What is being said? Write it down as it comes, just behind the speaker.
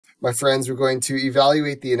My friends, we're going to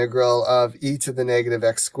evaluate the integral of e to the negative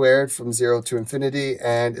x squared from 0 to infinity,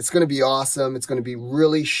 and it's going to be awesome. It's going to be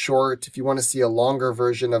really short. If you want to see a longer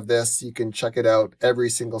version of this, you can check it out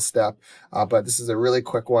every single step, but this is a really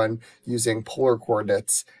quick one using polar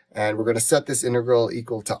coordinates. And we're going to set this integral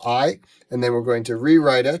equal to I, and then we're going to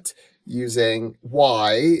rewrite it using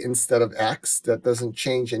y instead of x. That doesn't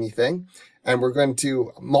change anything. And we're going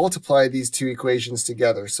to multiply these two equations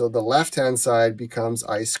together. So the left-hand side becomes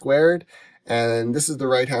I squared, and this is the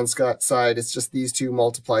right-hand side. It's just these two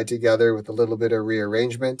multiplied together with a little bit of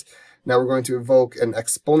rearrangement. Now we're going to invoke an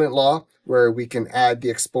exponent law where we can add the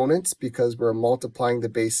exponents because we're multiplying the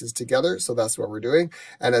bases together. So that's what we're doing.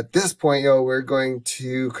 And at this point, we're going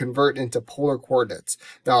to convert into polar coordinates.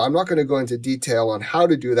 Now, I'm not going to go into detail on how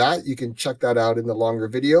to do that. You can check that out in the longer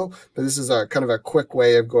video, but this is a kind of a quick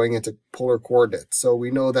way of going into polar coordinates. So we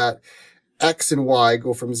know that x and y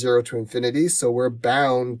go from 0 to infinity. So we're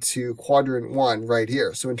bound to quadrant 1 right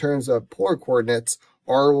here. So in terms of polar coordinates,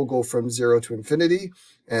 r will go from 0 to infinity,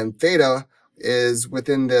 and theta is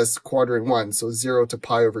within this quadrant 1, so 0 to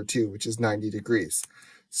pi over 2, which is 90 degrees.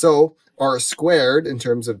 So r squared, in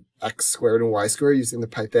terms of x squared and y squared, using the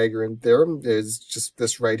Pythagorean theorem, is just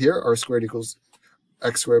this right here. R squared equals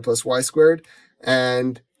x squared plus y squared.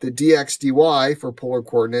 And the dx dy for polar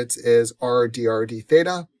coordinates is r dr d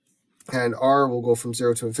theta. And r will go from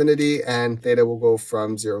 0 to infinity, and theta will go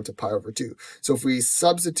from 0 to pi over 2. So if we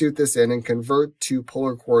substitute this in and convert to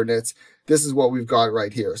polar coordinates, this is what we've got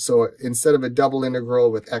right here. So instead of a double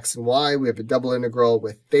integral with x and y, we have a double integral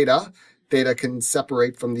with theta. Theta can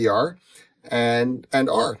separate from the r and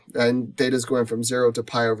r. And theta is going from 0 to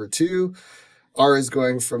pi over 2. R is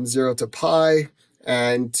going from 0 to pi.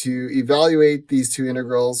 And to evaluate these two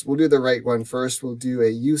integrals, we'll do the right one first. We'll do a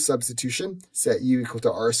u substitution, set u equal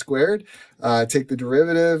to r squared. Take the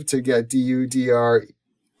derivative to get du dr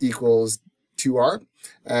equals 2r.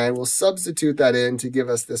 And we'll substitute that in to give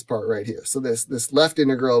us this part right here. So this left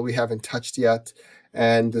integral we haven't touched yet.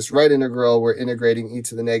 And this right integral, we're integrating e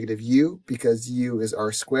to the negative u because u is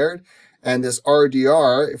r squared. And this r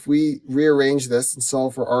dr, if we rearrange this and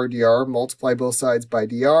solve for r dr, multiply both sides by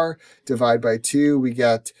dr, divide by 2, we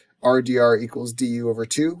get r dr equals du over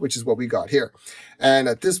 2, which is what we got here. And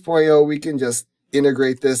at this point, we can just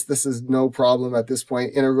integrate this. This is no problem at this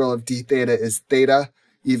point. Integral of d theta is theta,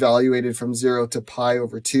 evaluated from 0 to pi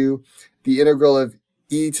over 2. The integral of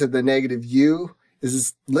e to the negative u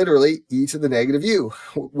is literally e to the negative u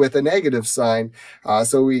with a negative sign.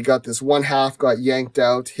 So we got this 1/2 got yanked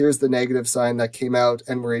out. Here's the negative sign that came out,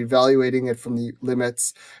 and we're evaluating it from the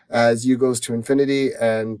limits as u goes to infinity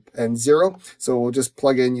and 0. So we'll just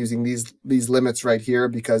plug in using these limits right here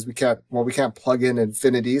because we can't plug in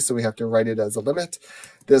infinity, so we have to write it as a limit.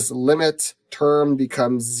 This limit term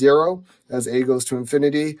becomes 0 as a goes to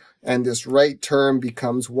infinity, and this right term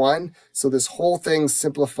becomes 1. So this whole thing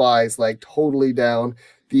simplifies like totally down.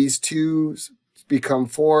 These 2's become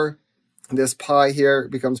 4. This pi here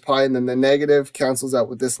becomes pi, and then the negative cancels out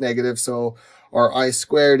with this negative. So our I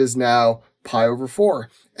squared is now pi over 4.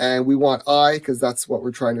 And we want I because that's what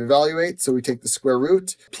we're trying to evaluate. So we take the square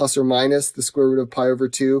root plus or minus the square root of pi over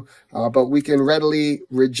 2. But we can readily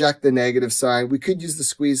reject the negative sign. We could use the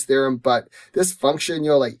squeeze theorem, but this function,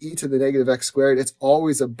 like e to the negative x squared, it's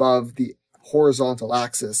always above the horizontal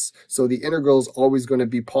axis. So the integral is always going to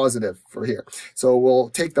be positive for here. So we'll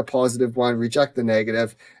take the positive one, reject the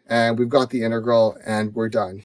negative, and we've got the integral, and we're done.